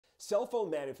Cell phone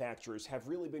manufacturers have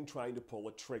really been trying to pull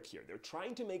a trick here. They're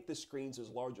trying to make the screens as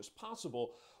large as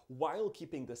possible while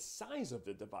keeping the size of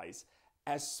the device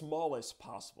as small as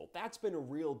possible. That's been a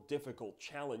real difficult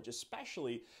challenge,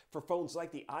 especially for phones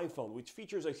like the iPhone, which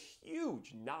features a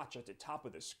huge notch at the top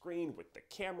of the screen with the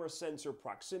camera sensor,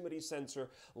 proximity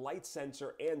sensor, light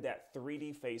sensor, and that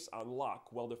 3D face unlock.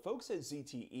 Well, the folks at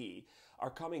ZTE are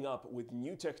coming up with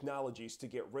new technologies to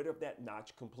get rid of that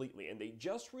notch completely, and they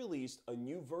just released a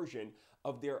new version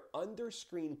of their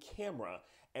under-screen camera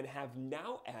and have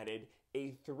now added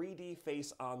a 3D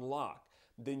face unlock.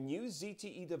 The new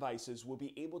ZTE devices will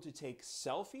be able to take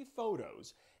selfie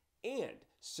photos and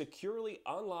securely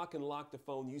unlock and lock the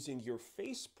phone using your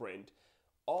face print,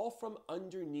 all from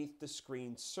underneath the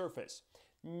screen surface.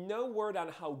 No word on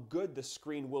how good the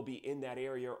screen will be in that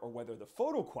area or whether the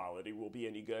photo quality will be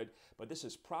any good, but this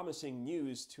is promising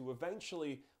news to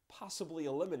eventually possibly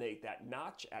eliminate that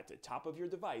notch at the top of your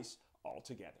device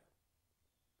altogether.